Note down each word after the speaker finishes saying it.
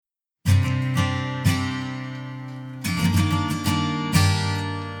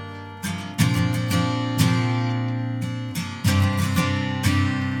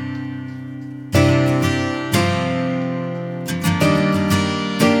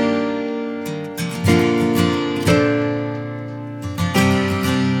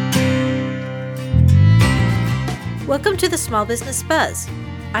Welcome to the Small Business Buzz.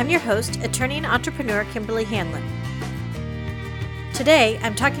 I'm your host, attorney and entrepreneur Kimberly Hanlon. Today,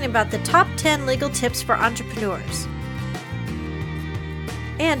 I'm talking about the top 10 legal tips for entrepreneurs.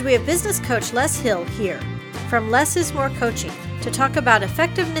 And we have business coach Les Hill here from Less is More Coaching to talk about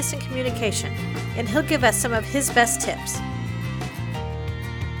effectiveness in communication, and he'll give us some of his best tips.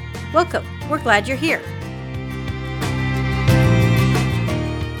 Welcome. We're glad you're here.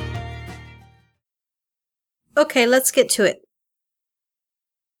 Okay, let's get to it.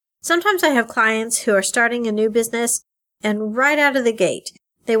 Sometimes I have clients who are starting a new business, and right out of the gate,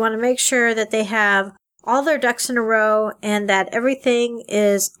 they want to make sure that they have all their ducks in a row and that everything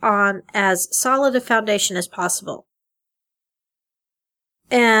is on as solid a foundation as possible.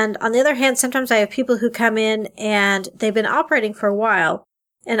 And on the other hand, sometimes I have people who come in and they've been operating for a while,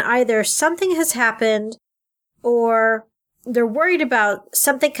 and either something has happened or they're worried about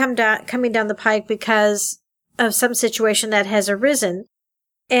something coming down the pike because of some situation that has arisen.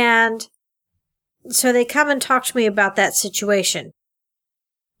 And so they come and talk to me about that situation.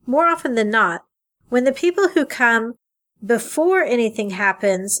 More often than not, when the people who come before anything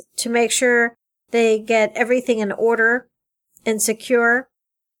happens to make sure they get everything in order and secure,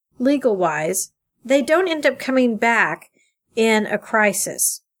 legal-wise, they don't end up coming back in a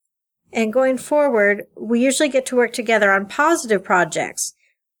crisis. And going forward, we usually get to work together on positive projects,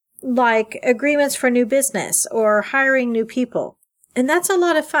 like agreements for new business or hiring new people. And that's a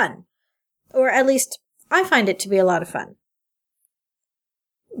lot of fun. Or at least I find it to be a lot of fun.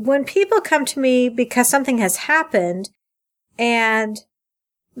 When people come to me because something has happened and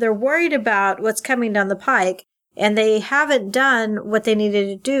they're worried about what's coming down the pike and they haven't done what they needed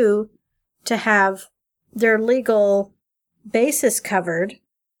to do to have their legal basis covered,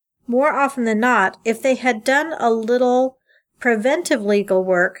 more often than not, if they had done a little preventive legal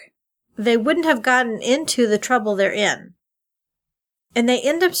work, they wouldn't have gotten into the trouble they're in. And they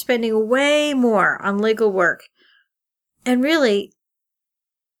end up spending way more on legal work. And really,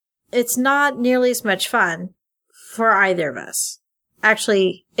 it's not nearly as much fun for either of us.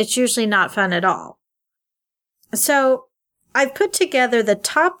 Actually, it's usually not fun at all. So, I've put together the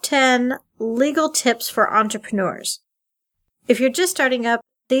top 10 legal tips for entrepreneurs. If you're just starting up,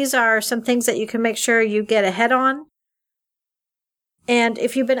 these are some things that you can make sure you get ahead on. And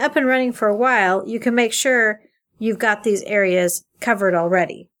if you've been up and running for a while, you can make sure you've got these areas covered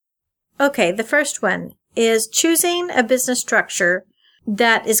already. Okay, the first one is choosing a business structure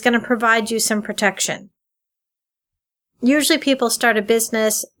that is going to provide you some protection. Usually people start a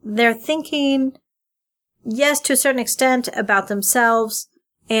business, they're thinking, yes, to a certain extent about themselves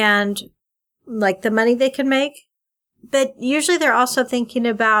and like the money they can make, but usually they're also thinking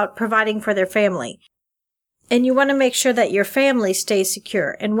about providing for their family. And you want to make sure that your family stays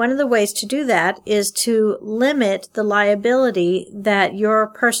secure. And one of the ways to do that is to limit the liability that your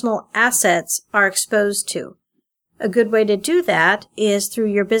personal assets are exposed to. A good way to do that is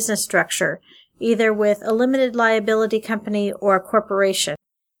through your business structure, either with a limited liability company or a corporation.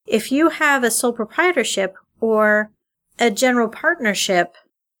 If you have a sole proprietorship or a general partnership,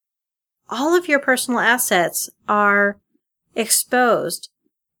 all of your personal assets are exposed.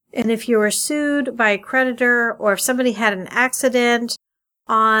 And if you were sued by a creditor or if somebody had an accident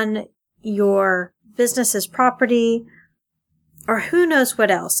on your business's property or who knows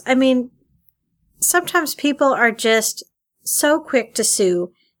what else. I mean, sometimes people are just so quick to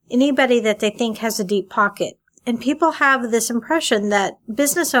sue anybody that they think has a deep pocket. And people have this impression that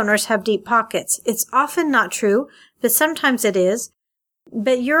business owners have deep pockets. It's often not true, but sometimes it is.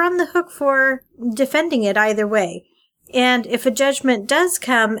 But you're on the hook for defending it either way. And if a judgment does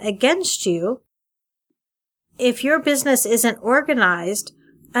come against you, if your business isn't organized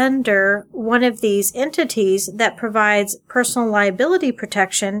under one of these entities that provides personal liability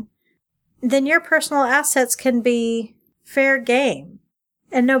protection, then your personal assets can be fair game.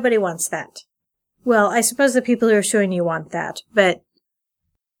 And nobody wants that. Well, I suppose the people who are suing you want that, but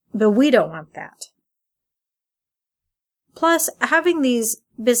we don't want that. Plus, having these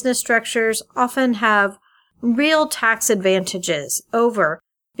business structures often have real tax advantages over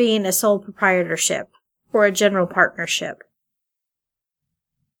being a sole proprietorship or a general partnership.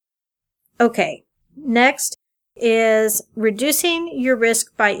 Okay, next is reducing your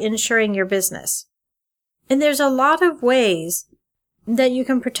risk by insuring your business. And there's a lot of ways that you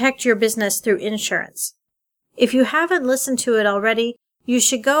can protect your business through insurance. If you haven't listened to it already, you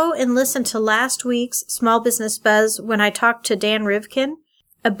should go and listen to last week's Small Business Buzz when I talked to Dan Rivkin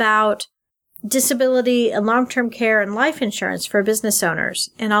about disability and long-term care and life insurance for business owners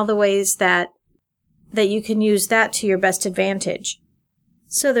and all the ways that you can use that to your best advantage.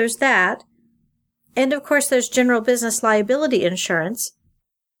 So there's that. And of course, there's general business liability insurance,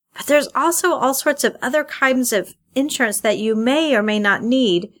 but there's also all sorts of other kinds of insurance that you may or may not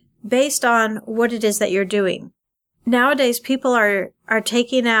need based on what it is that you're doing. Nowadays, people are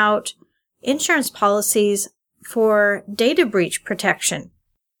taking out insurance policies for data breach protection.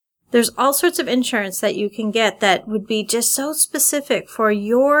 There's all sorts of insurance that you can get that would be just so specific for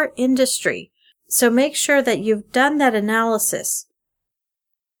your industry. So make sure that you've done that analysis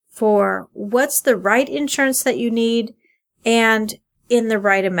for what's the right insurance that you need and in the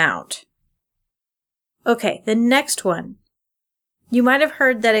right amount. Okay, the next one. You might have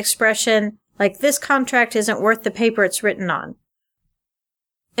heard that expression, like, this contract isn't worth the paper it's written on.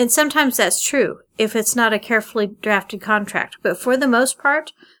 And sometimes that's true if it's not a carefully drafted contract. But for the most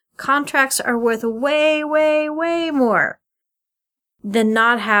part, contracts are worth way, way, way more than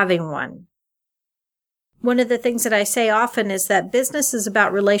not having one. One of the things that I say often is that business is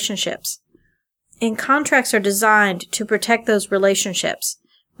about relationships. And contracts are designed to protect those relationships.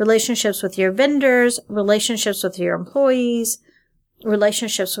 Relationships with your vendors, relationships with your employees,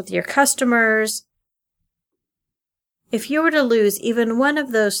 relationships with your customers. If you were to lose even one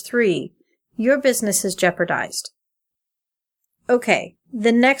of those three, your business is jeopardized. Okay,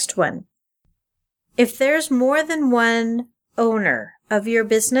 the next one. If there's more than one owner of your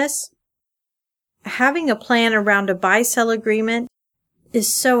business, having a plan around a buy-sell agreement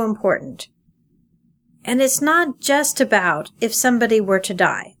is so important. And it's not just about if somebody were to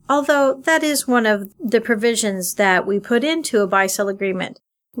die, although that is one of the provisions that we put into a buy-sell agreement.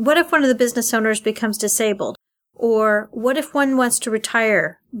 What if one of the business owners becomes disabled? Or what if one wants to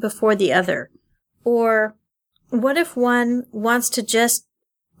retire before the other? Or what if one wants to just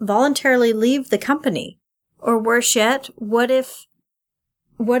voluntarily leave the company? Or worse yet, what if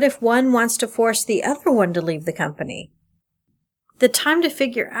one wants to force the other one to leave the company? The time to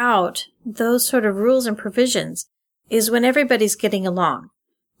figure out those sort of rules and provisions is when everybody's getting along.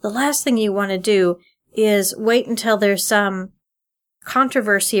 The last thing you want to do is wait until there's some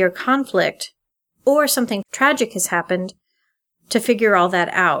controversy or conflict or something tragic has happened to figure all that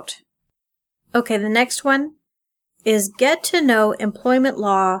out. Okay, the next one is get to know employment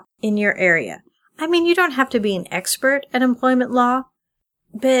law in your area. I mean, you don't have to be an expert at employment law,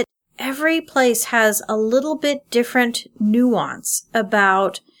 but every place has a little bit different nuance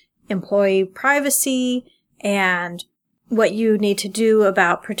about employee privacy and what you need to do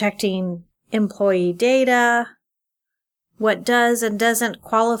about protecting employee data, what does and doesn't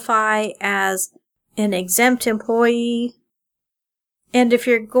qualify as an exempt employee. And if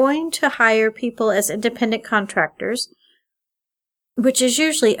you're going to hire people as independent contractors, which is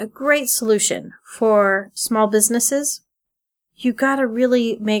usually a great solution for small businesses, you got to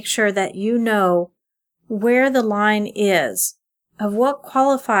really make sure that you know where the line is of what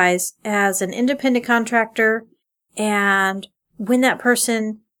qualifies as an independent contractor and when that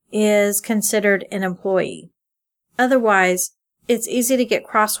person is considered an employee. Otherwise, it's easy to get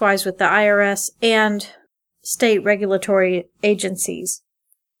crosswise with the IRS and state regulatory agencies,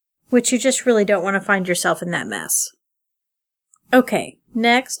 which you just really don't want to find yourself in that mess. Okay,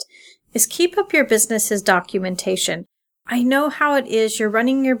 next is keep up your business's documentation. I know how it is. You're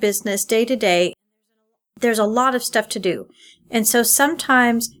running your business day to day. There's a lot of stuff to do. And so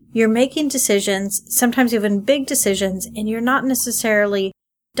sometimes you're making decisions, sometimes even big decisions, and you're not necessarily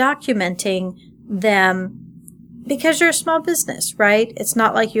documenting them because you're a small business, right? It's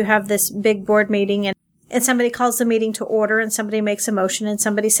not like you have this big board meeting and somebody calls the meeting to order and somebody makes a motion and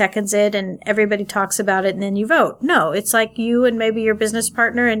somebody seconds it and everybody talks about it and then you vote. No, it's like you and maybe your business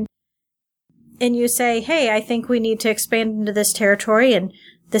partner and you say, hey, I think we need to expand into this territory and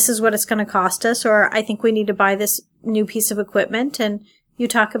this is what it's going to cost us, or I think we need to buy this new piece of equipment, and you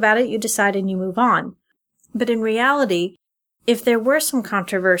talk about it, you decide, and you move on. But in reality, if there were some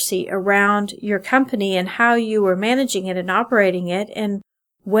controversy around your company and how you were managing it and operating it, and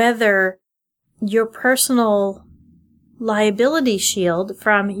whether your personal liability shield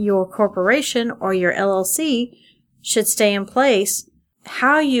from your corporation or your LLC should stay in place,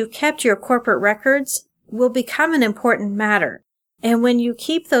 how you kept your corporate records will become an important matter. And when you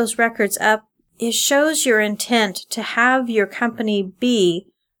keep those records up, it shows your intent to have your company be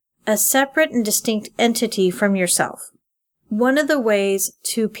a separate and distinct entity from yourself. One of the ways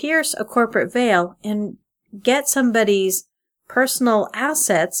to pierce a corporate veil and get somebody's personal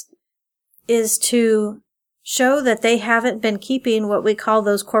assets is to show that they haven't been keeping what we call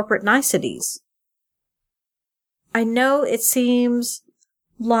those corporate niceties. I know it seems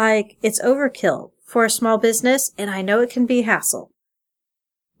like it's overkill for a small business, and I know it can be a hassle.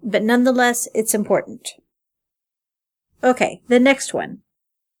 But nonetheless, it's important. Okay, the next one.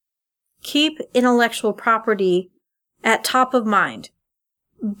 keep intellectual property at top of mind,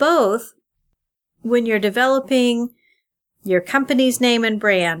 both when you're developing your company's name and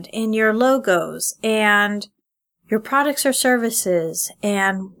brand and your logos and your products or services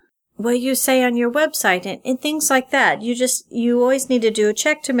and what you say on your website and things like that. You always need to do a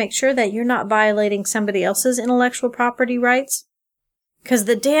check to make sure that you're not violating somebody else's intellectual property rights, because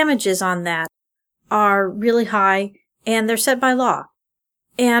the damages on that are really high and they're set by law.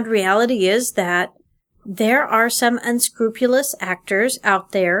 And reality is that there are some unscrupulous actors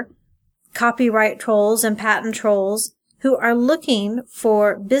out there, copyright trolls and patent trolls, who are looking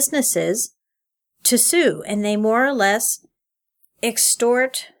for businesses to sue, and they more or less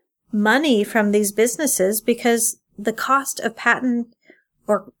extort money from these businesses because the cost of patent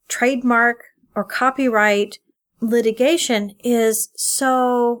or trademark or copyright litigation is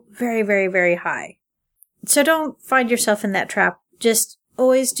so very, very, very high. So don't find yourself in that trap. Just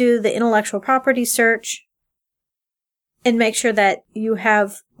always do the intellectual property search and make sure that you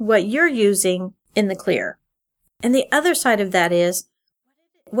have what you're using in the clear. And the other side of that is,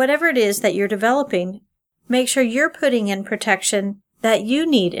 whatever it is that you're developing, make sure you're putting in protection that you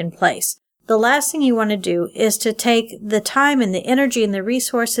need in place. The last thing you want to do is to take the time and the energy and the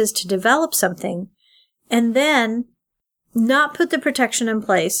resources to develop something and then not put the protection in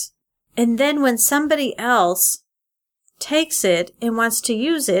place. And then when somebody else takes it and wants to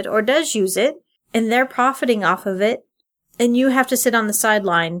use it or does use it and they're profiting off of it, and you have to sit on the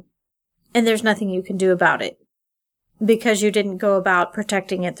sideline and there's nothing you can do about it because you didn't go about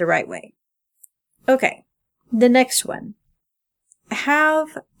protecting it the right way. Okay, the next one.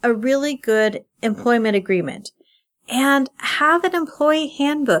 Have a really good employment agreement and have an employee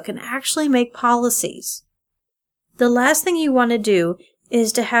handbook and actually make policies. The last thing you want to do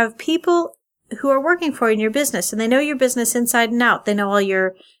is to have people who are working for you in your business, and they know your business inside and out. They know all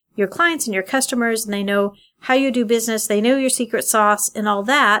your clients and your customers, and they know how you do business. They know your secret sauce and all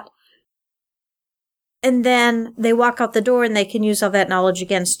that. And then they walk out the door and they can use all that knowledge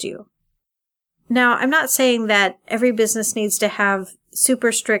against you. Now, I'm not saying that every business needs to have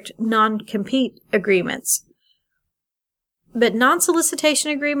super strict non-compete agreements, but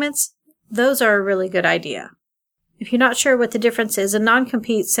non-solicitation agreements, those are a really good idea. If you're not sure what the difference is, a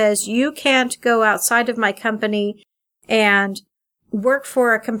non-compete says you can't go outside of my company and work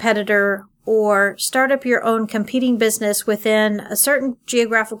for a competitor or start up your own competing business within a certain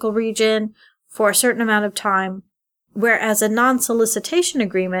geographical region for a certain amount of time, whereas a non-solicitation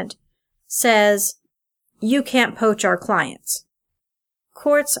agreement says you can't poach our clients.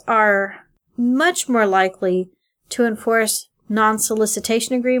 Courts are much more likely to enforce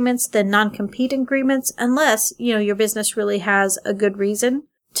non-solicitation agreements than non-compete agreements unless, your business really has a good reason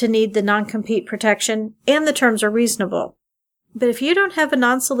to need the non-compete protection and the terms are reasonable. But if you don't have a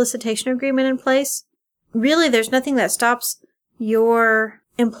non-solicitation agreement in place, really there's nothing that stops your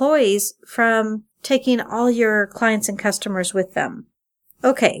employees from taking all your clients and customers with them.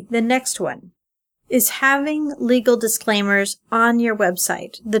 Okay, the next one is having legal disclaimers on your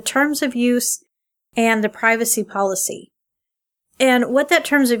website, the terms of use and the privacy policy. And what that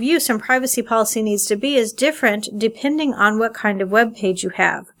terms of use and privacy policy needs to be is different depending on what kind of web page you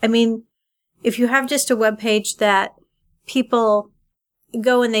have. I mean, if you have just a web page that people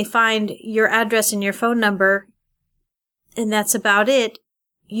go and they find your address and your phone number, and that's about it,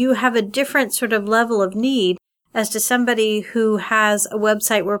 you have a different sort of level of need as to somebody who has a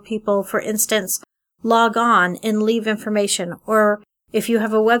website where people, for instance, log on and leave information, or if you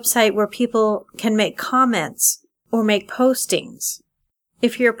have a website where people can make comments or make postings.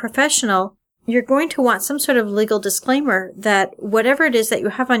 If you're a professional, you're going to want some sort of legal disclaimer that whatever it is that you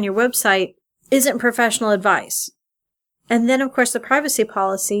have on your website isn't professional advice. And then, of course, the privacy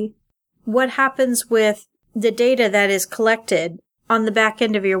policy. What happens with the data that is collected on the back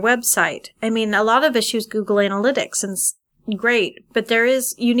end of your website? I mean, a lot of us use Google Analytics, and it's great, but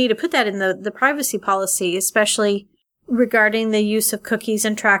you need to put that in the privacy policy, especially regarding the use of cookies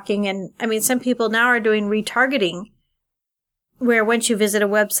and tracking. And I mean, some people now are doing retargeting, where once you visit a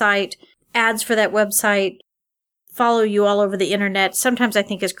website, ads for that website follow you all over the internet. Sometimes I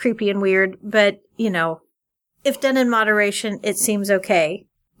think it's creepy and weird, but, if done in moderation, it seems okay.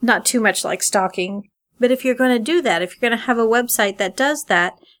 Not too much like stalking. But if you're going to do that, if you're going to have a website that does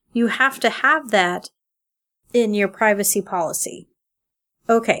that, you have to have that in your privacy policy.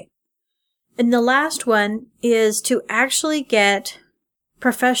 Okay. And the last one is to actually get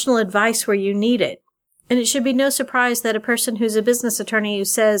professional advice where you need it. And it should be no surprise that a person who's a business attorney who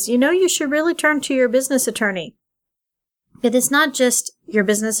says, you should really turn to your business attorney. But it's not just your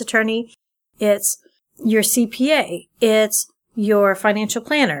business attorney. It's your CPA. It's your financial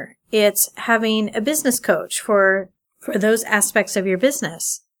planner. It's having a business coach for those aspects of your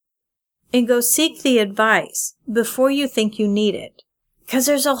business. And go seek the advice before you think you need it. Because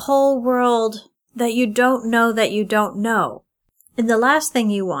there's a whole world that you don't know that you don't know. And the last thing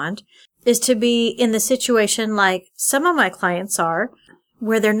you want is to be in the situation like some of my clients are,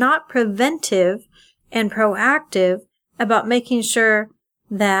 where they're not preventive and proactive about making sure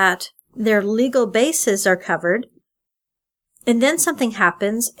that their legal bases are covered. And then something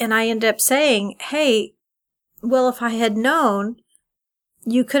happens and I end up saying, hey, well, if I had known,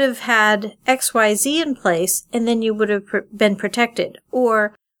 you could have had XYZ in place and then you would have been protected.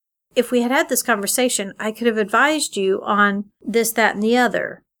 Or if we had had this conversation, I could have advised you on this, that, and the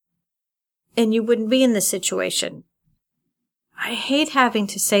other. And you wouldn't be in this situation. I hate having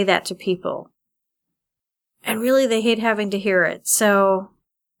to say that to people. And really, they hate having to hear it. So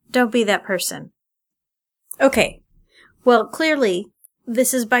don't be that person. Okay. Well, clearly,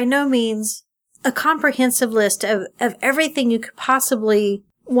 this is by no means a comprehensive list of everything you could possibly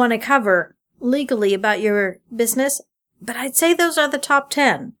want to cover legally about your business, but I'd say those are the top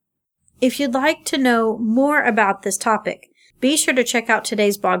 10. If you'd like to know more about this topic, be sure to check out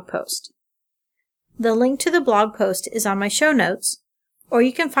today's blog post. The link to the blog post is on my show notes, or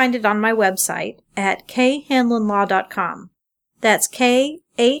you can find it on my website at khanlonlaw.com. That's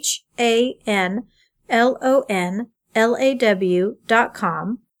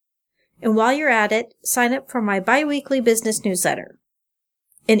KHANLONLAW.com. And while you're at it, sign up for my bi-weekly business newsletter.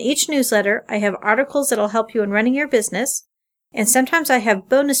 In each newsletter, I have articles that'll help you in running your business, and sometimes I have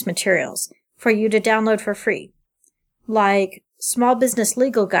bonus materials for you to download for free, like small business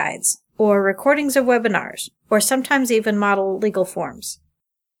legal guides, or recordings of webinars, or sometimes even model legal forms.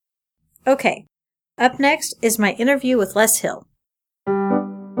 Okay, up next is my interview with Les Hill.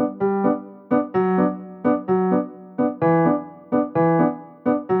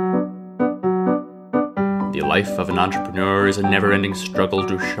 The life of an entrepreneur is a never-ending struggle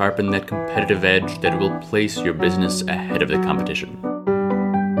to sharpen that competitive edge that will place your business ahead of the competition.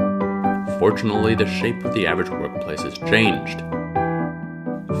 Fortunately, the shape of the average workplace has changed.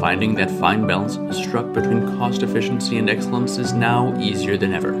 Finding that fine balance struck between cost efficiency and excellence is now easier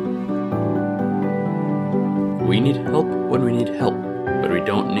than ever. We need help when we need help, but we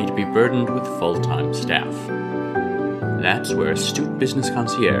don't need to be burdened with full-time staff. That's where Astute Business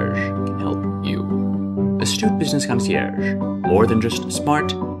Concierge can help you. Astute Business Concierge. More than just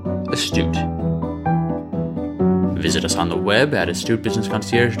smart, astute. Visit us on the web at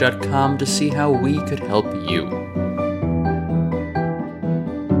astutebusinessconcierge.com to see how we could help you.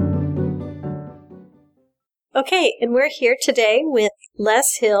 Okay, and we're here today with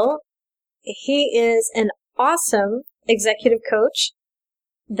Les Hill. He is an awesome executive coach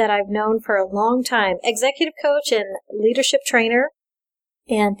that I've known for a long time. Executive coach and leadership trainer.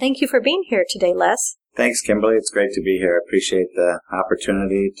 And thank you for being here today, Les. Thanks, Kimberly. It's great to be here. I appreciate the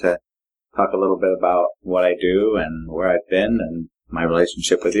opportunity to talk a little bit about what I do and where I've been and my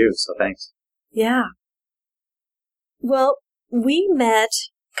relationship with you. So thanks. Yeah. Well, we met,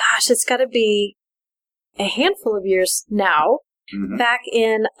 it's got to be a handful of years now, back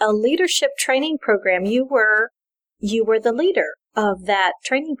in a leadership training program. You were the leader of that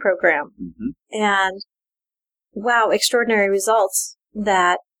training program. And wow, extraordinary results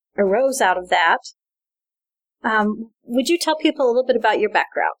that arose out of that. Would you tell people a little bit about your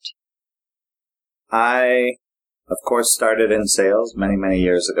background? I, of course, started in sales many, many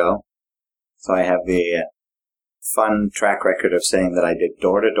years ago. So I have the fun track record of saying that I did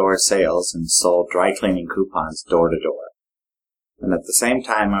door-to-door sales and sold dry cleaning coupons door-to-door. And at the same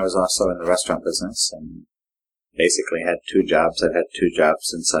time, I was also in the restaurant business and basically had two jobs. I've had two jobs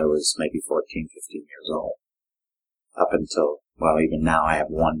since I was maybe 14, 15 years old. Up until, well, even now I have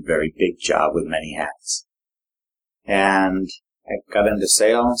one very big job with many hats. And I got into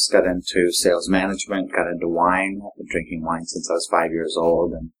sales, got into sales management, got into wine. I've been drinking wine since I was 5 years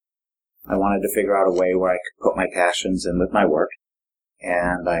old, and I wanted to figure out a way where I could put my passions in with my work.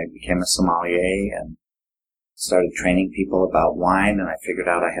 And I became a sommelier and started training people about wine, and I figured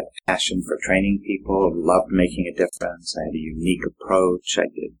out I had a passion for training people, loved making a difference. I had a unique approach. I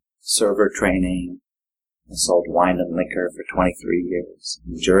did server training. I sold wine and liquor for 23 years.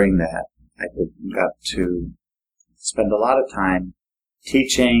 And during that, I got to spend a lot of time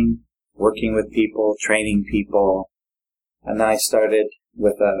teaching, working with people, training people. And then I started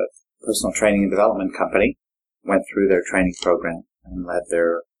with a personal training and development company, went through their training program and led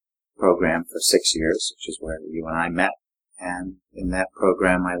their program for 6 years, which is where you and I met. And in that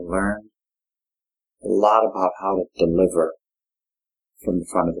program, I learned a lot about how to deliver from the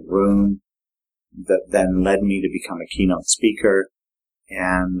front of the room. That then led me to become a keynote speaker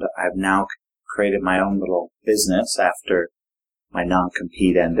and I've now created my own little business after my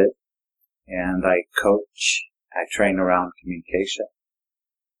non-compete ended. And I coach, I train around communication,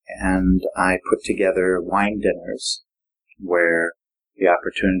 and I put together wine dinners where the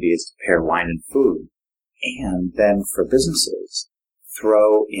opportunity is to pair wine and food. And then for businesses,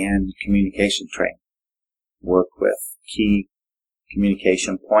 throw in communication training, work with key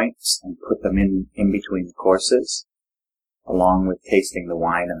communication points and put them in between the courses, along with tasting the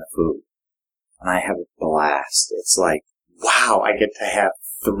wine and the food. And I have a blast. It's like, wow, I get to have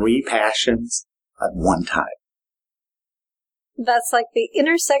 3 passions at one time. That's like the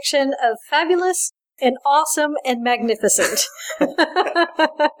intersection of fabulous and awesome and magnificent.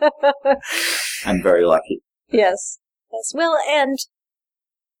 I'm very lucky. Yes. Yes. Well, and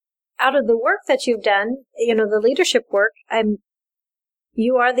out of the work that you've done, the leadership work,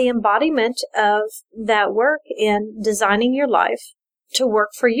 you are the embodiment of that work in designing your life to work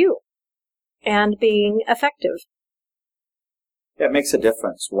for you and being effective. Yeah, it makes a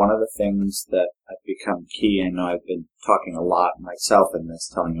difference. One of the things that have become key, I know I've been talking a lot myself in this,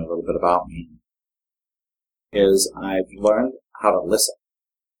 telling you a little bit about me, is I've learned how to listen.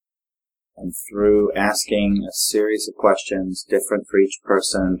 And through asking a series of questions, different for each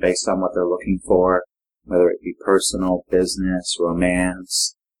person, based on what they're looking for, whether it be personal, business,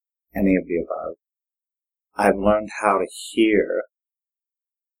 romance, any of the above, I've learned how to hear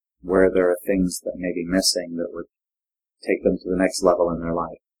where there are things that may be missing that would take them to the next level in their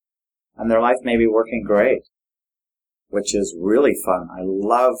life. And their life may be working great, which is really fun. I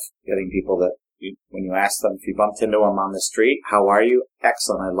love getting people that, when you ask them, if you bumped into them on the street, how are you?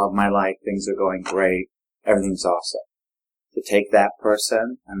 Excellent. I love my life. Things are going great. Everything's awesome. To take that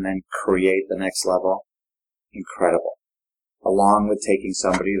person and then create the next level, incredible. Along with taking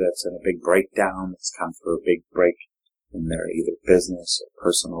somebody that's in a big breakdown, that's come through a big break in their either business or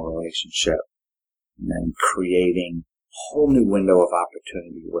personal relationship, and then creating a whole new window of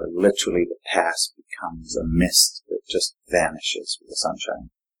opportunity where literally the past becomes a mist that just vanishes with the sunshine.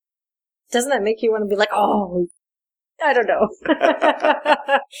 Doesn't that make you want to be like, oh, I don't know.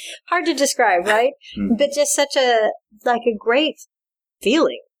 Hard to describe, right? Mm-hmm. But just such a great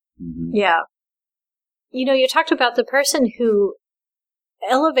feeling. Mm-hmm. Yeah. You talked about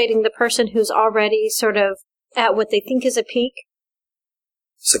elevating the person who's already sort of at what they think is a peak.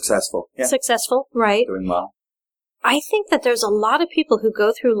 Successful. Yeah. Successful, right. Doing well. I think that there's a lot of people who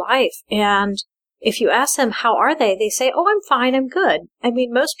go through life, and if you ask them, how are they? They say, oh, I'm fine, I'm good. I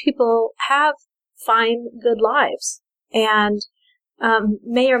mean, most people have fine, good lives, and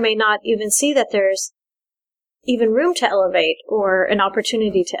may or may not even see that there's even room to elevate or an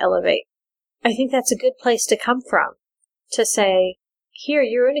opportunity to elevate. I think that's a good place to come from, to say, here,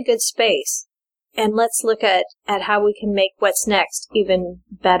 you're in a good space, and let's look at how we can make what's next even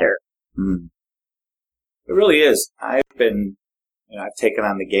better. Mm. It really is. I've taken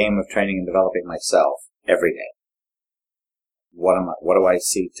on the game of training and developing myself every day. What do I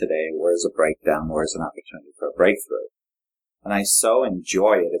see today? Where's a breakdown? Where's an opportunity for a breakthrough? And I so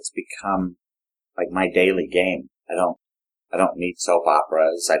enjoy it. It's become like my daily game. I don't need soap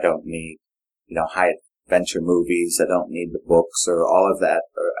operas. I don't need, high adventure movies. I don't need the books or all of that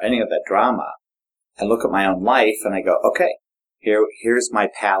or any of that drama. I look at my own life and I go, okay, here's my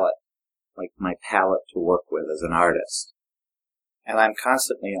palette, like my palette to work with as an artist. And I'm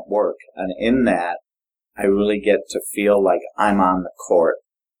constantly at work. And in that, I really get to feel like I'm on the court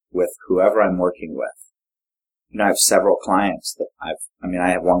with whoever I'm working with. I have several clients that I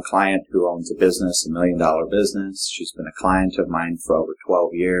have one client who owns a business, $1 million business. She's been a client of mine for over 12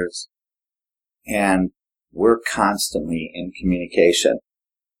 years. And we're constantly in communication.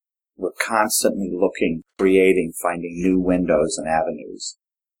 We're constantly looking, creating, finding new windows and avenues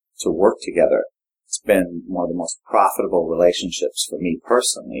to work together. It's been one of the most profitable relationships for me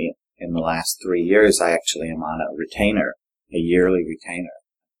personally. In the last 3 years, I actually am on a retainer, a yearly retainer.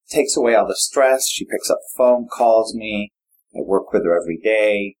 It takes away all the stress. She picks up the phone, calls me. I work with her every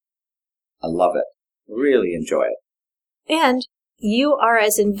day. I love it. Really enjoy it. And you are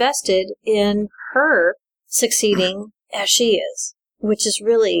as invested in her succeeding as she is, which is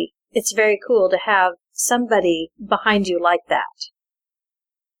really, it's very cool to have somebody behind you like that.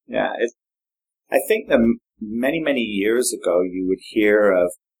 Yeah, I think that many, many years ago, you would hear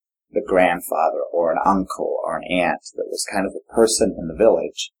of the grandfather or an uncle or an aunt that was kind of the person in the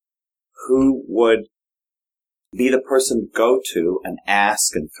village who would be the person to go to and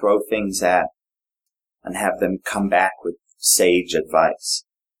ask and throw things at and have them come back with sage advice.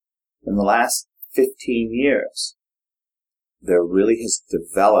 In the last 15 years, there really has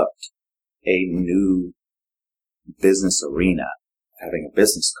developed a new business arena, having a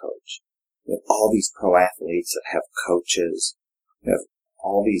business coach. We have all these pro athletes that have coaches. We have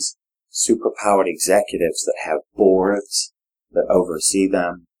all these superpowered executives that have boards that oversee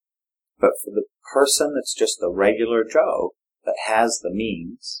them. But for the person that's just a regular Joe that has the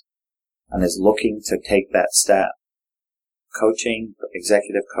means and is looking to take that step, coaching,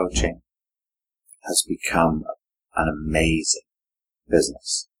 executive coaching, has become an amazing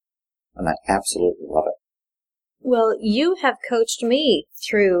business. And I absolutely love it. Well, you have coached me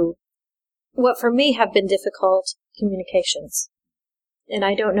through what for me have been difficult communications. And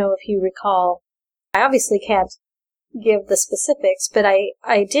I don't know if you recall, I obviously can't give the specifics, but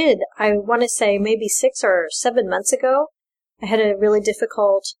I did. I want to say maybe 6 or 7 months ago, I had a really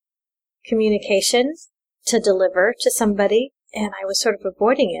difficult communication to deliver to somebody, and I was sort of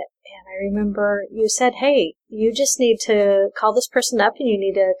avoiding it. And I remember you said, hey, you just need to call this person up and you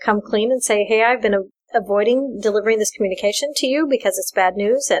need to come clean and say, hey, I've been avoiding delivering this communication to you because it's bad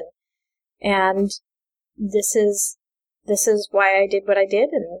news, and this is why I did what I did,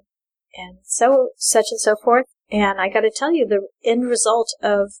 and so such and so forth. And I got to tell you, the end result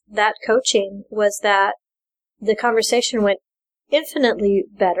of that coaching was that the conversation went infinitely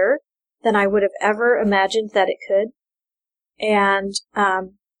better than I would have ever imagined that it could. And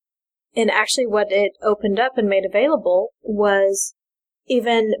actually what it opened up and made available was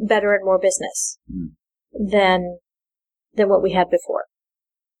even better and more business than what we had before.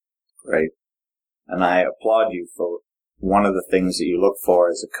 Great. And I applaud you for one of the things that you look for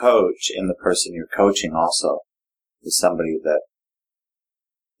as a coach in the person you're coaching also is somebody that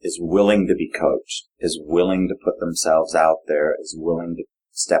is willing to be coached, is willing to put themselves out there, is willing to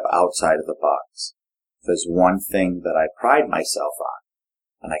step outside of the box. If there's one thing that I pride myself on,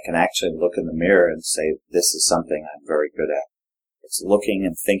 and I can actually look in the mirror and say, this is something I'm very good at, it's looking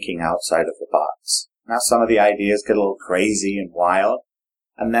and thinking outside of the box. Now, some of the ideas get a little crazy and wild,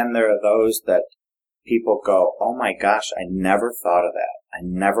 and then there are those that people go, oh my gosh, I never thought of that. I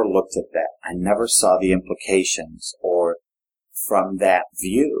never looked at that. I never saw the implications or from that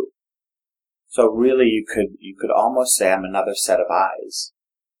view. So really you could almost say I'm another set of eyes.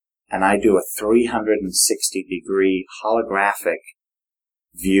 And I do a 360-degree holographic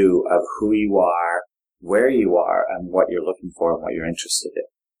view of who you are, where you are, and what you're looking for and what you're interested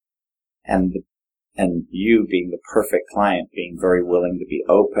in. And you being the perfect client, being very willing to be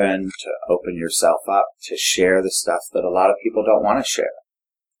open, to open yourself up, to share the stuff that a lot of people don't want to share.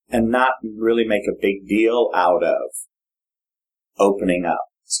 And not really make a big deal out of opening up.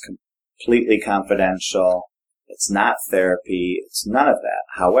 It's completely confidential. It's not therapy. It's none of that.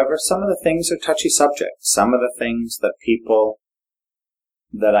 However, some of the things are touchy subjects. Some of the things that people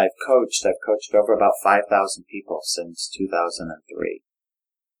that I've coached over about 5,000 people since 2003.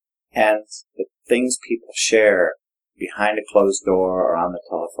 And the things people share behind a closed door or on the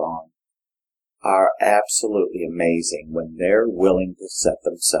telephone are absolutely amazing when they're willing to set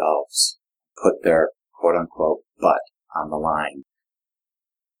themselves, put their quote-unquote butt on the line.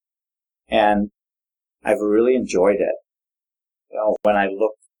 And I've really enjoyed it. You know, when I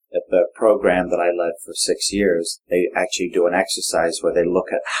look at the program that I led for 6 years, they actually do an exercise where they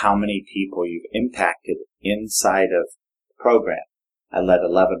look at how many people you've impacted inside of the program. I led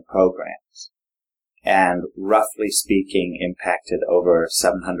 11 programs and roughly speaking impacted over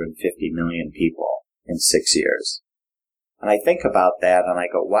 750 million people in 6 years. And I think about that and I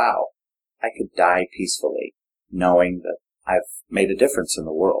go, wow, I could die peacefully knowing that I've made a difference in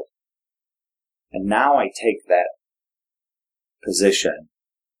the world. And now I take that position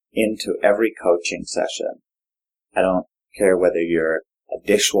into every coaching session. I don't care whether you're a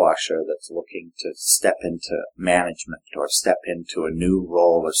dishwasher that's looking to step into management or step into a new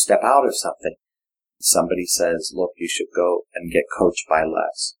role or step out of something. Somebody says, look, you should go and get coached by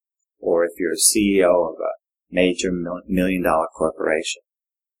Les. Or if you're a CEO of a major million-dollar corporation,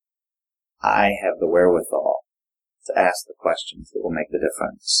 I have the wherewithal to ask the questions that will make the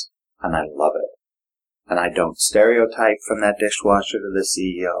difference. And I love it. And I don't stereotype from that dishwasher to the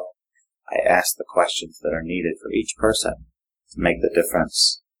CEO. I ask the questions that are needed for each person to make the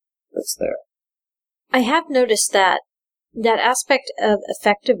difference that's there. I have noticed that aspect of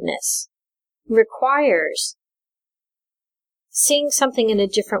effectiveness requires seeing something in a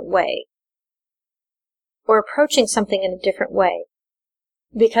different way or approaching something in a different way.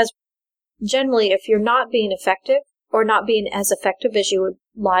 Because generally, if you're not being effective or not being as effective as you would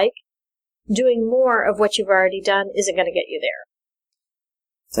like, doing more of what you've already done isn't going to get you there.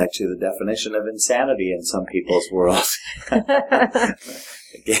 It's actually the definition of insanity in some people's world.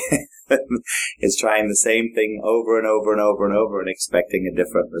 It's trying the same thing over and over and over and over and expecting a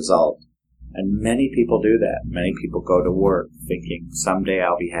different result. And many people do that. Many people go to work thinking, someday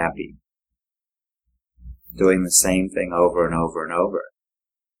I'll be happy. Doing the same thing over and over and over.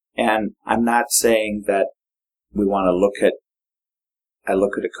 And I'm not saying that we want to look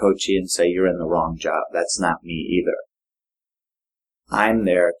at a coachee and say, you're in the wrong job. That's not me either. I'm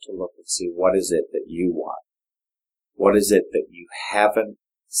there to look and see, what is it that you want? What is it that you haven't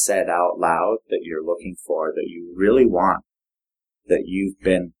said out loud that you're looking for, that you really want, that you've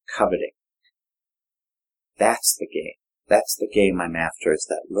been coveting? That's the game. That's the game I'm after, is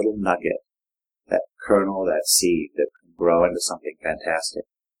that little nugget, that kernel, that seed that can grow into something fantastic.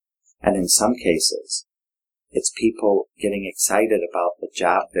 And in some cases, it's people getting excited about the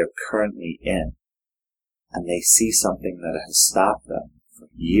job they're currently in, and they see something that has stopped them for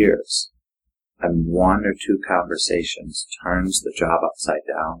years, and one or two conversations turns the job upside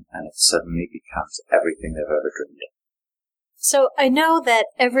down, and it suddenly becomes everything they've ever dreamed of. So I know that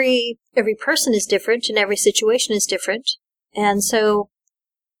every person is different and every situation is different, and so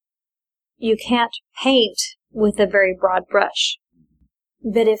you can't paint with a very broad brush.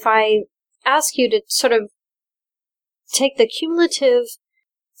 But if I ask you to sort of take the cumulative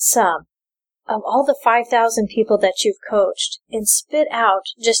sum of all the 5,000 people that you've coached and spit out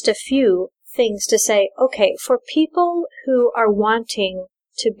just a few things to say, okay, for people who are wanting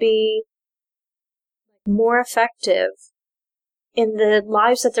to be more effective in the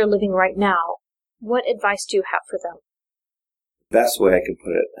lives that they're living right now, what advice do you have for them? The best way I can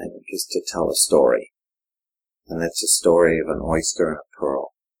put it, I think, is to tell a story. And that's a story of an oyster and a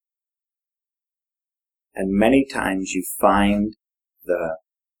pearl. And many times you find the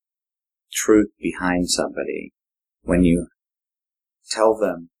truth behind somebody when you tell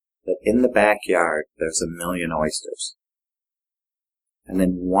them that in the backyard there's 1 million oysters. And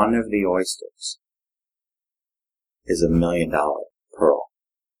then one of the oysters is $1 million pearl.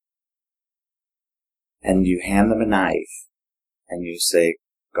 And you hand them a knife and you say,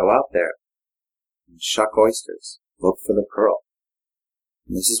 go out there and shuck oysters. Look for the pearl.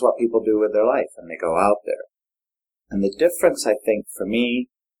 And this is what people do with their life, and they go out there. And the difference, I think, for me,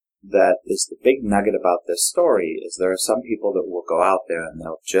 that is the big nugget about this story, is there are some people that will go out there and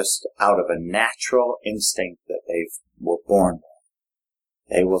they'll just, out of a natural instinct that they were born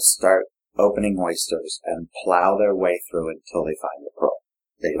with, they will start opening oysters and plow their way through until they find the pearl.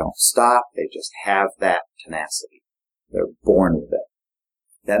 They don't stop, they just have that tenacity. They're born with it.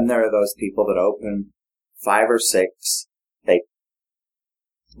 Then there are those people that open 5 or 6, they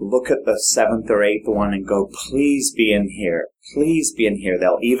look at the 7th or 8th one and go, please be in here. Please be in here.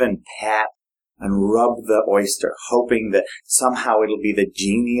 They'll even pat and rub the oyster, hoping that somehow it'll be the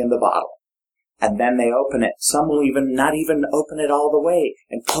genie in the bottle. And then they open it. Some will even not even open it all the way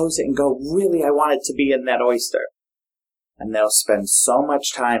and close it and go, really, I want it to be in that oyster. And they'll spend so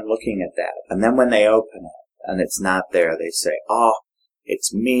much time looking at that. And then when they open it and it's not there, they say, oh,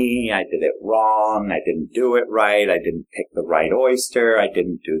 it's me, I did it wrong, I didn't do it right, I didn't pick the right oyster, I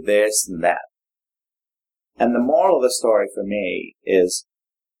didn't do this and that. And the moral of the story for me is,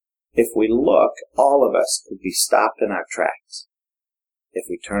 if we look, all of us could be stopped in our tracks. If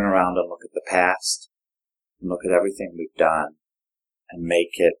we turn around and look at the past, and look at everything we've done, and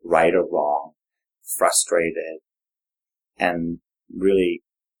make it right or wrong, frustrated, and really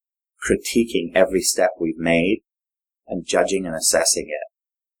critiquing every step we've made, and judging and assessing it.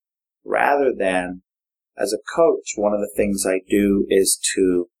 Rather than, as a coach, one of the things I do is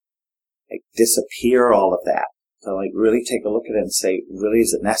to disappear all of that. So really take a look at it and say, really,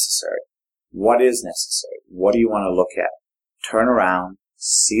 is it necessary? What is necessary? What do you want to look at? Turn around,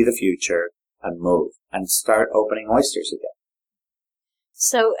 see the future, and move, and start opening oysters again.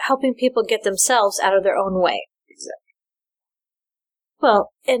 So helping people get themselves out of their own way. Exactly.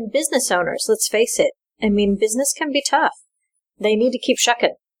 Well, and business owners, let's face it. I mean, business can be tough. They need to keep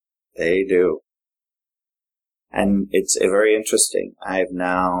shucking. They do. And it's very interesting. I've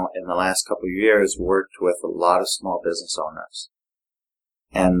now, in the last couple of years, worked with a lot of small business owners.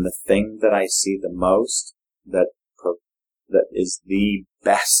 And the thing that I see the most, that is the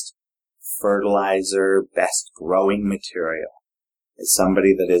best fertilizer, best growing material, is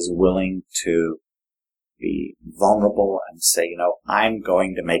somebody that is willing to be vulnerable and say, I'm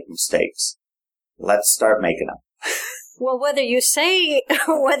going to make mistakes. Let's start making them. Well, whether you say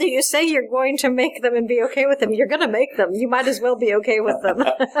you're going to make them and be okay with them, you're going to make them. You might as well be okay with them.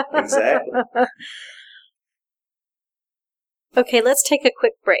 Exactly. Okay, let's take a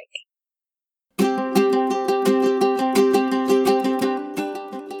quick break.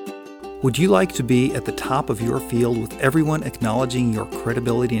 Would you like to be at the top of your field with everyone acknowledging your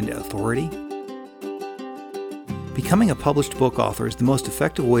credibility and authority? Becoming a published book author is the most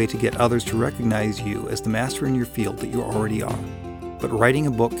effective way to get others to recognize you as the master in your field that you already are. But writing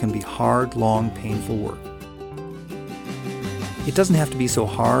a book can be hard, long, painful work. It doesn't have to be so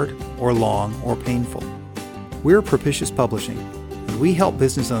hard, or long, or painful. We're Propitious Publishing, and we help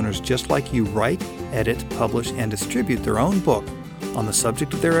business owners just like you write, edit, publish, and distribute their own book on the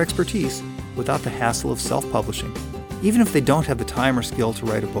subject of their expertise without the hassle of self-publishing, even if they don't have the time or skill to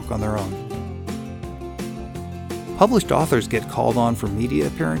write a book on their own. Published authors get called on for media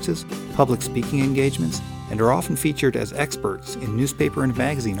appearances, public speaking engagements, and are often featured as experts in newspaper and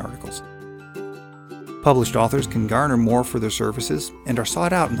magazine articles. Published authors can garner more for their services and are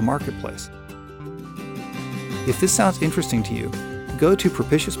sought out in the marketplace. If this sounds interesting to you, go to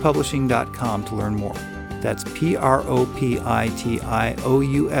propitiuspublishing.com to learn more. That's propitious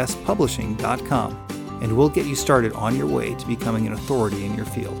publishing.com, and we'll get you started on your way to becoming an authority in your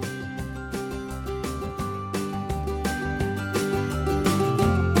field.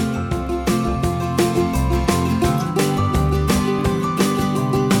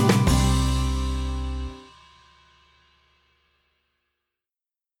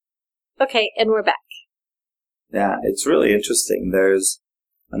 Okay, and we're back. Yeah, it's really interesting. There's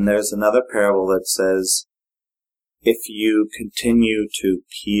another parable that says, if you continue to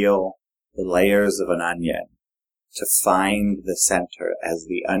peel the layers of an onion to find the center, as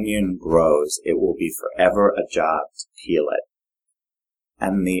the onion grows, it will be forever a job to peel it.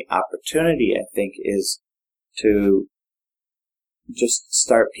 And the opportunity, I think, is to just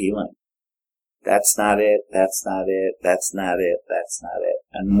start peeling. That's not it, that's not it, that's not it, that's not it.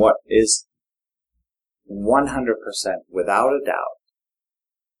 And what is 100% without a doubt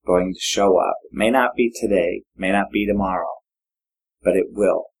going to show up, it may not be today, may not be tomorrow, but it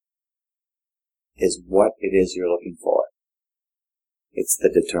will, is what it is you're looking for. It's the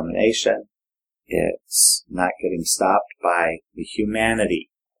determination. It's not getting stopped by the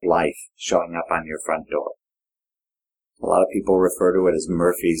humanity of life showing up on your front door. A lot of people refer to it as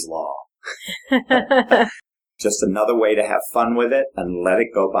Murphy's Law. Just another way to have fun with it and let it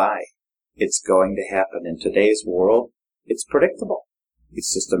go by. It's going to happen. In today's world, it's predictable.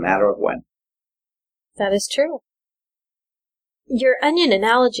 It's just a matter of when. That is true. Your onion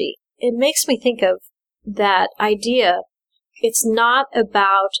analogy, it makes me think of that idea. It's not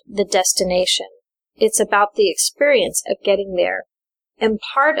about the destination. It's about the experience of getting there. And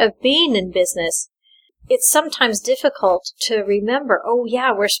part of being in business, it's sometimes difficult to remember, oh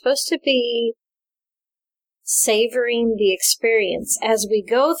yeah, we're supposed to be savoring the experience as we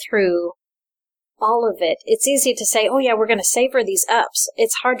go through all of it. It's easy to say, oh yeah, we're going to savor these ups.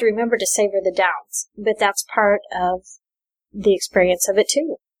 It's hard to remember to savor the downs, but that's part of the experience of it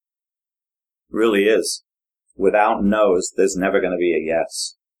too. Really is. Without no's, there's never going to be a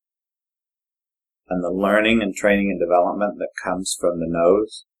yes. And the learning and training and development that comes from the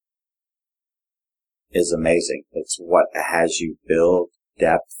no's is amazing. It's what has you build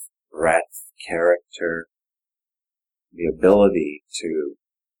depth, breadth, character, the ability to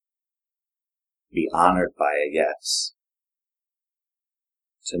be honored by a yes,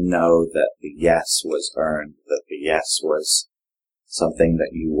 to know that the yes was earned, that the yes was something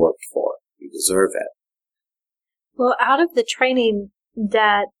that you worked for. You deserve it. Well, out of the training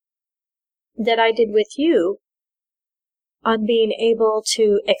that I did with you on being able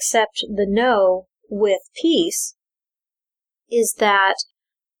to accept the no with peace, is that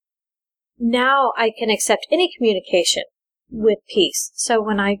now I can accept any communication with peace. So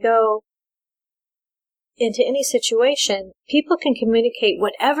when I go into any situation, people can communicate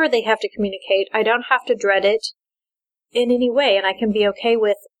whatever they have to communicate. I don't have to dread it in any way, and I can be okay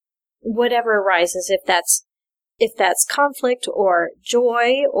with whatever arises, if that's conflict or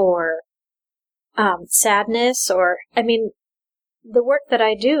joy or sadness, or, I mean, the work that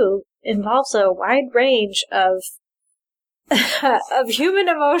I do involves a wide range of of human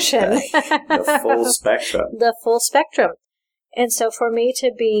emotion. The full spectrum. The full spectrum. And so for me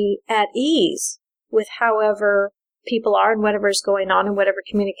to be at ease with however people are and whatever's going on and whatever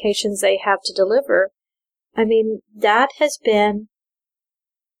communications they have to deliver, I mean, that has been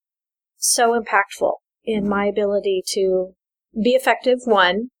so impactful in my ability to be effective,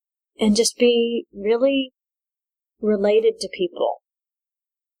 one, and just be really related to people.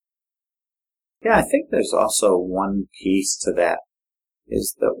 Yeah, I think there's also one piece to that,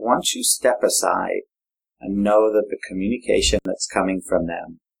 is that once you step aside and know that the communication that's coming from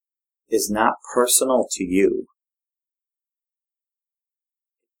them is not personal to you,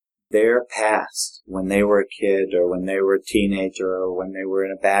 their past, when they were a kid or when they were a teenager or when they were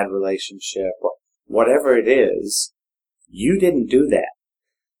in a bad relationship or whatever it is, you didn't do that.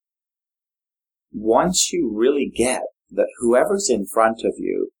 once you really get that whoever's in front of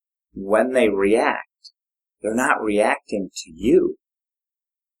you, when they react, they're not reacting to you,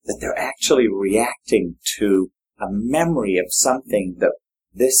 that they're actually reacting to a memory of something that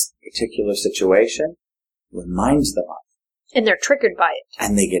this particular situation reminds them of. And they're triggered by it.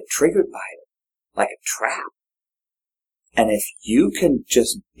 And they get triggered by it, like a trap. And if you can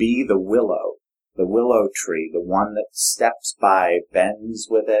just be the willow tree, the one that steps by, bends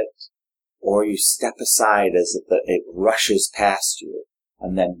with it, or you step aside as it rushes past you,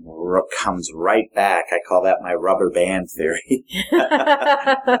 and then comes right back. I call that my rubber band theory.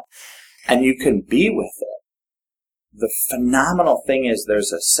 And you can be with it. The phenomenal thing is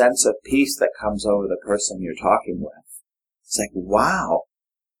there's a sense of peace that comes over the person you're talking with. It's like, wow.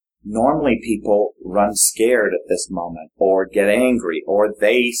 Normally people run scared at this moment, or get angry, or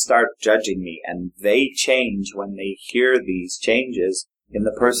they start judging me, and they change when they hear these changes in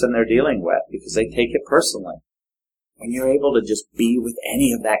the person they're dealing with, because they take it personally. When you're able to just be with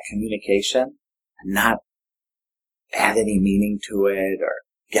any of that communication and not add any meaning to it or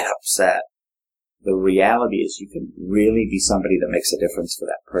get upset, the reality is you can really be somebody that makes a difference for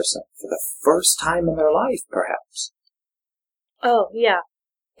that person for the first time in their life, perhaps. Oh, yeah.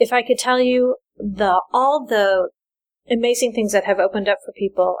 If I could tell you all the amazing things that have opened up for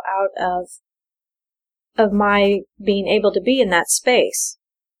people out of my being able to be in that space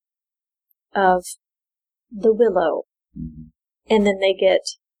of the willow. Mm-hmm. And then they get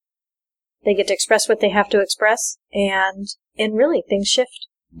to express what they have to express, and really things shift,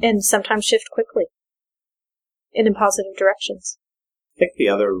 and sometimes shift quickly and in positive directions. I think the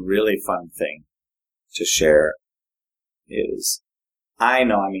other really fun thing to share is, I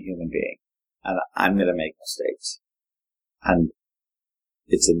know I'm a human being, and I'm going to make mistakes. And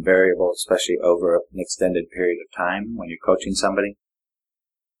it's invariable, especially over an extended period of time when you're coaching somebody,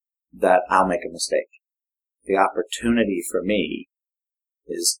 that I'll make a mistake. The opportunity for me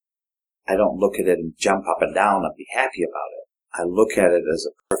is, I don't look at it and jump up and down and be happy about it. I look at it as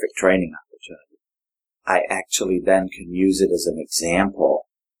a perfect training opportunity. I actually then can use it as an example.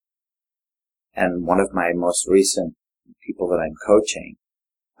 And one of my most recent people that I'm coaching,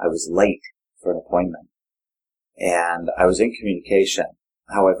 I was late for an appointment, and I was in communication.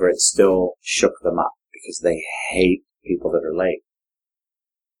 However, it still shook them up because they hate people that are late.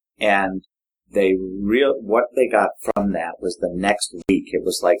 And what they got from that was the next week, it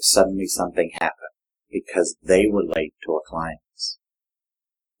was like suddenly something happened because they were late to a client.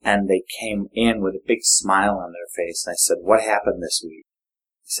 And they came in with a big smile on their face. And I said, what happened this week?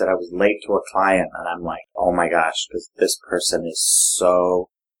 He said, I was late to a client. And I'm like, oh my gosh, because this person is so,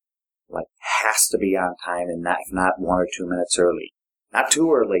 has to be on time, and not, if not 1 or 2 minutes early. Not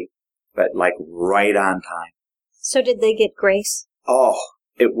too early, but right on time. So did they get grace? Oh,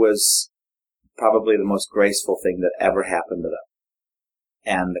 it was probably the most graceful thing that ever happened to them.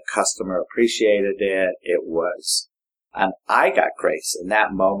 And the customer appreciated it. And I got grace in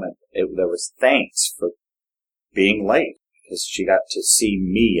that moment. There was thanks for being late, because she got to see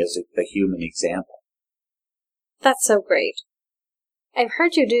me as the human example. That's so great. I've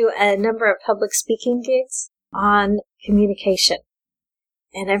heard you do a number of public speaking gigs on communication.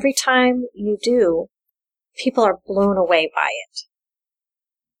 And every time you do, people are blown away by it.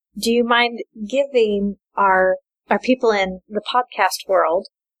 Do you mind giving our people in the podcast world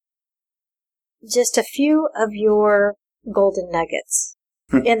just a few of your golden nuggets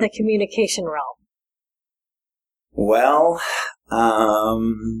in the communication realm? Well,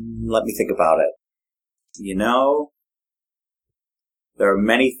 let me think about it. There are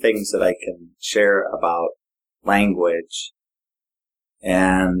many things that I can share about language,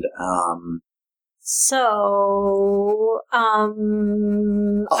 and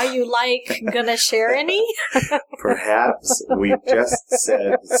are you gonna share any? Perhaps. We just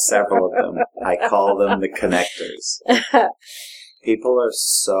said several of them. I call them the connectors. People are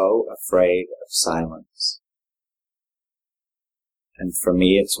so afraid of silence. And for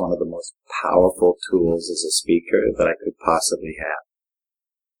me, it's one of the most powerful tools as a speaker that I could possibly have.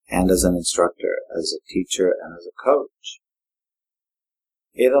 And as an instructor, as a teacher, and as a coach.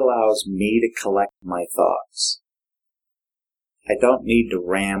 It allows me to collect my thoughts. I don't need to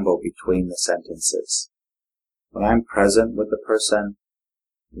ramble between the sentences. When I'm present with the person,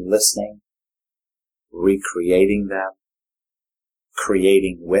 listening, recreating them,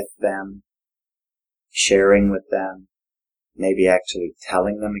 creating with them, sharing with them, maybe actually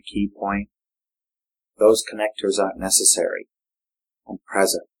telling them a key point, those connectors aren't necessary. I'm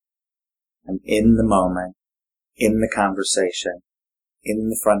present. I'm in the moment, in the conversation, in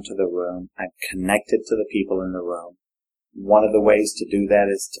the front of the room. I'm connected to the people in the room. one of the ways to do that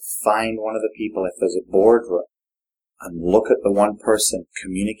is to find one of the people, if there's a boardroom, and look at the one person,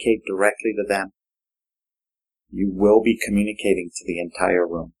 communicate directly to them. You will be communicating to the entire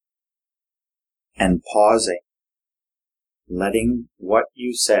room. And pausing, letting what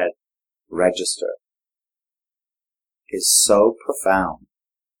you said register, is so profound.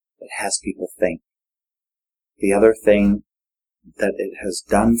 It has people think. The other thing that it has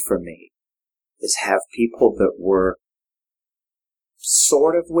done for me is have people that were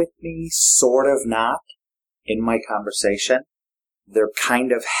sort of with me, sort of not, in my conversation. They're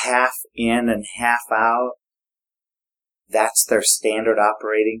kind of half in and half out. That's their standard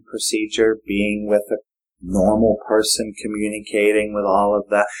operating procedure, being with a normal person, communicating with all of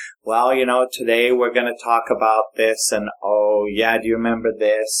the, well, today we're going to talk about this, and oh yeah, do you remember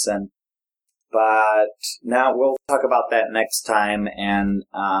this? But now we'll talk about that next time, and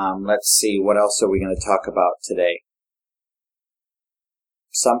let's see, what else are we going to talk about today?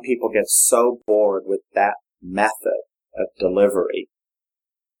 Some people get so bored with that method of delivery.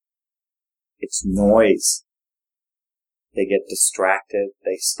 It's noise. They get distracted.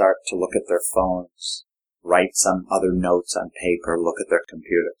 They start to look at their phones, write some other notes on paper, look at their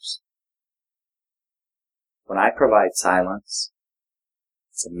computers. When I provide silence,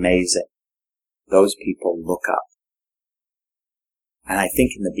 it's amazing. Those people look up. And I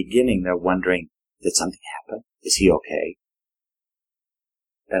think in the beginning they're wondering, did something happen? Is he okay?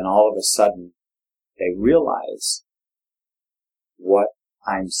 Then all of a sudden they realize what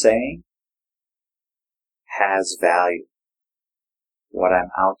I'm saying has value. What I'm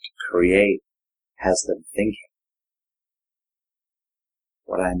out to create has them thinking.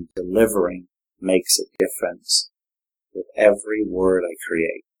 What I'm delivering makes a difference with every word I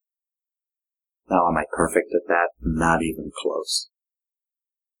create. Now, am I perfect at that? Not even close.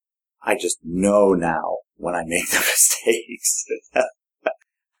 I just know now when I make the mistakes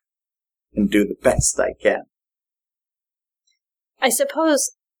and do the best I can. I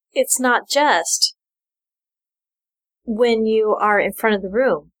suppose it's not just when you are in front of the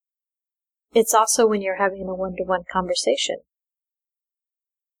room. It's also when you're having a one-to-one conversation.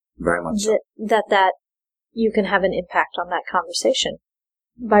 Very much so. That you can have an impact on that conversation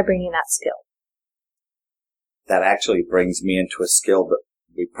by bringing that skill. That actually brings me into a skill that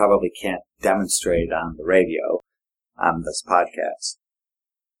we probably can't demonstrate on the radio, on this podcast.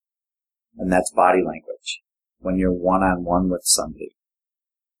 And that's body language. When you're one-on-one with somebody,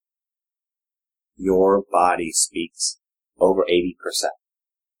 your body speaks over 80%.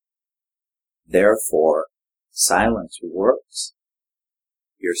 Therefore, silence works.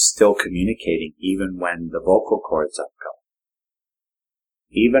 You're still communicating even when the vocal cords aren't going.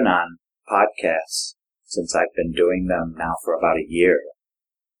 Even on podcasts, since I've been doing them now for about a year,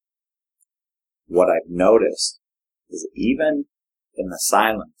 what I've noticed is even in the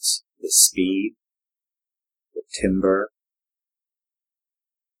silence, the speed, the timbre,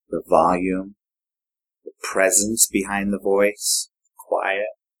 the volume, the presence behind the voice, quiet,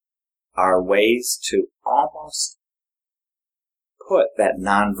 are ways to almost put that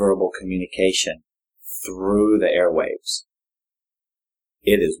nonverbal communication through the airwaves.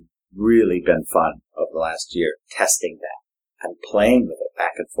 It has really been fun over the last year, testing that and playing with it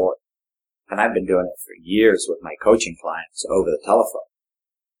back and forth. And I've been doing it for years with my coaching clients over the telephone.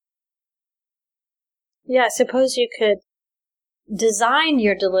 Yeah, I suppose you could design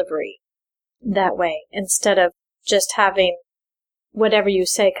your delivery that way instead of just having whatever you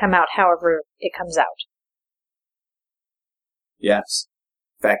say come out however it comes out. Yes.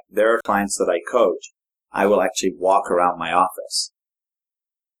 In fact, there are clients that I coach. I will actually walk around my office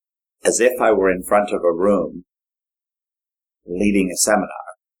as if I were in front of a room leading a seminar.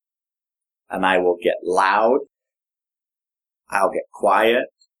 And I will get loud. I'll get quiet.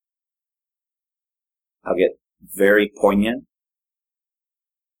 I'll get very poignant.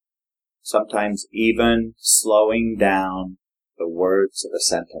 Sometimes even slowing down the words of a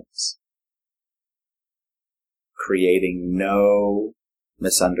sentence, creating no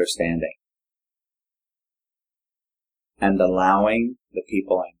misunderstanding, and allowing the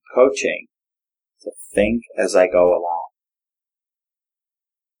people I'm coaching to think as I go along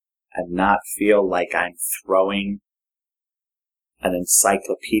and not feel like I'm throwing an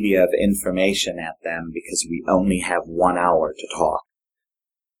encyclopedia of information at them because we only have 1 hour to talk.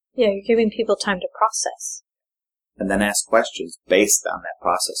 Yeah, you're giving people time to process. And then ask questions based on that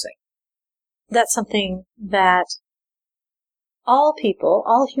processing. That's something that all people,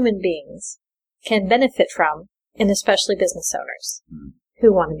 all human beings, can benefit from, and especially business owners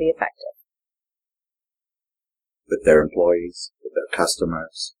who want to be effective. With their employees, with their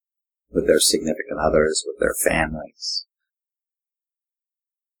customers, with their significant others, with their families,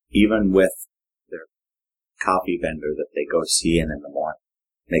 even with their coffee vendor that they go see in the morning.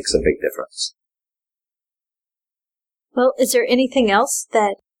 Makes a big difference. Well, is there anything else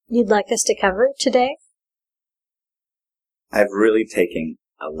that you'd like us to cover today? I've really taken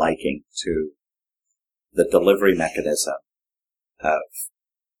a liking to the delivery mechanism of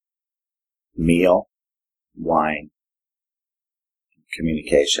meal, wine, and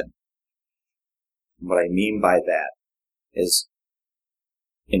communication. What I mean by that is,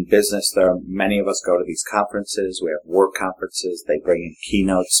 in business, there are many of us go to these conferences. We have work conferences. They bring in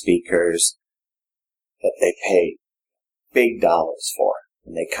keynote speakers that they pay big dollars for.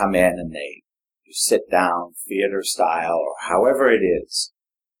 And they come in and they sit down, theater style, or however it is.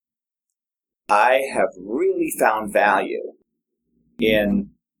 I have really found value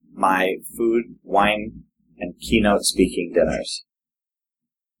in my food, wine, and keynote speaking dinners.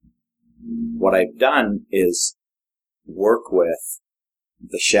 What I've done is work with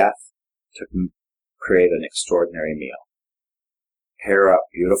the chef to create an extraordinary meal, pair up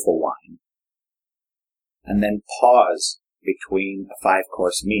beautiful wine, and then pause between a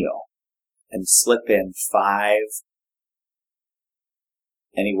 5-course meal and slip in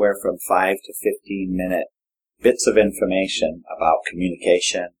anywhere from 5 to 15-minute bits of information about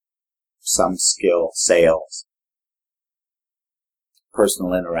communication, some skill, sales,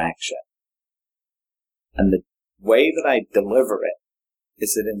 personal interaction. And the way that I deliver it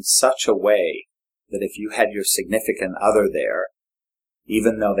is it in such a way that if you had your significant other there,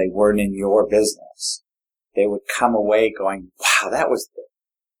 even though they weren't in your business, they would come away going, wow, that was the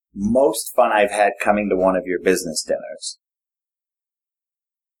most fun I've had coming to one of your business dinners.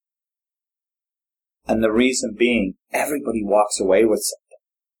 And the reason being, everybody walks away with something.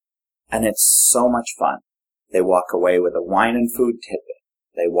 And it's so much fun. They walk away with a wine and food tidbit.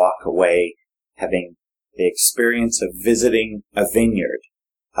 They walk away having the experience of visiting a vineyard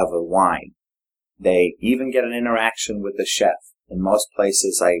of a wine. They even get an interaction with the chef. In most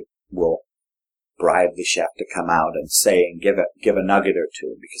places, I will bribe the chef to come out and say and give a nugget or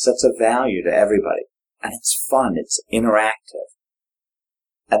two, because that's a value to everybody. And it's fun. It's interactive.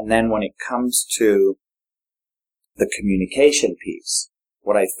 And then when it comes to the communication piece,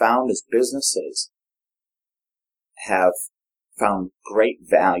 what I found is businesses have found great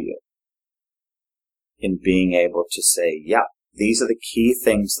value in being able to say, yeah, these are the key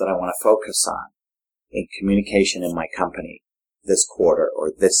things that I want to focus on in communication in my company this quarter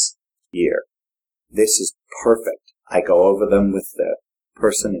or this year. This is perfect. I go over them with the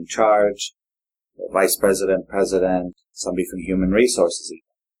person in charge, the vice president, president, somebody from human resources even.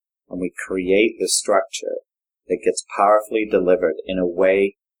 And we create this structure that gets powerfully delivered in a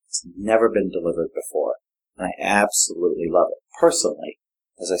way that's never been delivered before. And I absolutely love it. Personally,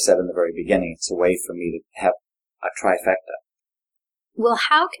 as I said in the very beginning, it's a way for me to have a trifecta. Well,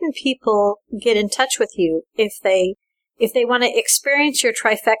 how can people get in touch with you if they want to experience your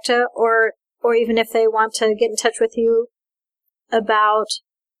trifecta, or even if they want to get in touch with you about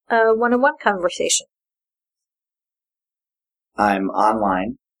a one-on-one conversation? I'm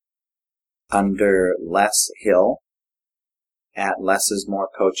online under Les Hill at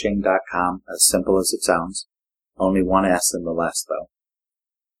lessismorecoaching.com, as simple as it sounds. Only one S in the Les, though.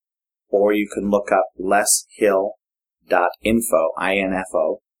 Or you can look up leshill.info,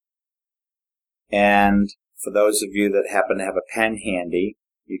 I-N-F-O. And for those of you that happen to have a pen handy,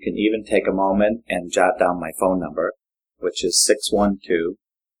 you can even take a moment and jot down my phone number, which is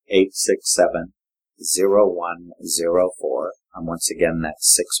 612-867-0104. And once again,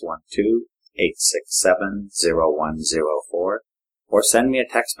 that's 612-867-0104. Or send me a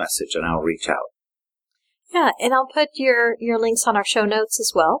text message and I'll reach out. Yeah, and I'll put your links on our show notes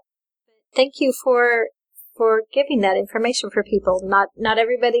as well. Thank you for giving that information for people. Not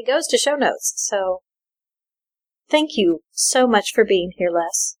everybody goes to show notes, so thank you so much for being here,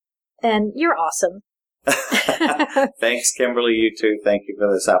 Les. And you're awesome. Thanks, Kimberly. You too. Thank you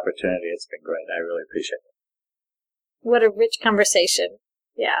for this opportunity. It's been great. I really appreciate it. What a rich conversation.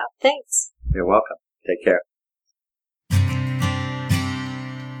 Yeah, thanks. You're welcome. Take care.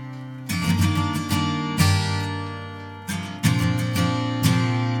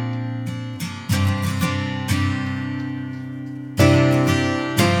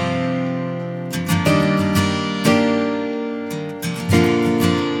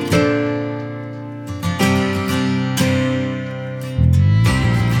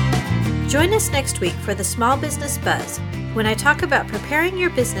 Join us next week for the Small Business Buzz, when I talk about preparing your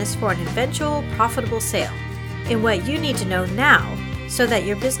business for an eventual profitable sale and what you need to know now so that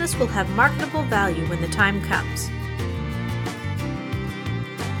your business will have marketable value when the time comes.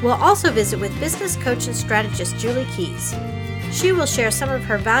 We'll also visit with business coach and strategist Julie Keys. She will share some of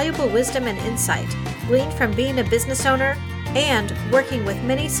her valuable wisdom and insight gleaned from being a business owner and working with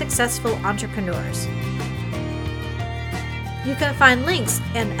many successful entrepreneurs. You can find links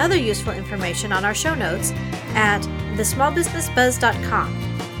and other useful information on our show notes at thesmallbusinessbuzz.com,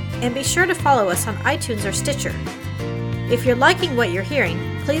 and be sure to follow us on iTunes or Stitcher. If you're liking what you're hearing,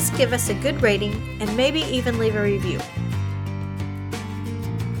 please give us a good rating and maybe even leave a review.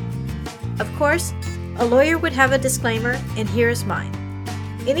 Of course, a lawyer would have a disclaimer, and here is mine.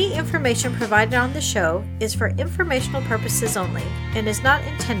 Any information provided on the show is for informational purposes only and is not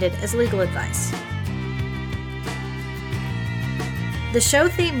intended as legal advice. The show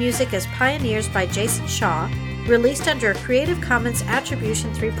theme music is Pioneers by Jason Shaw, released under a Creative Commons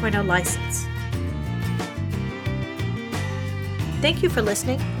Attribution 3.0 license. Thank you for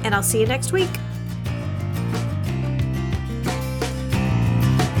listening, and I'll see you next week.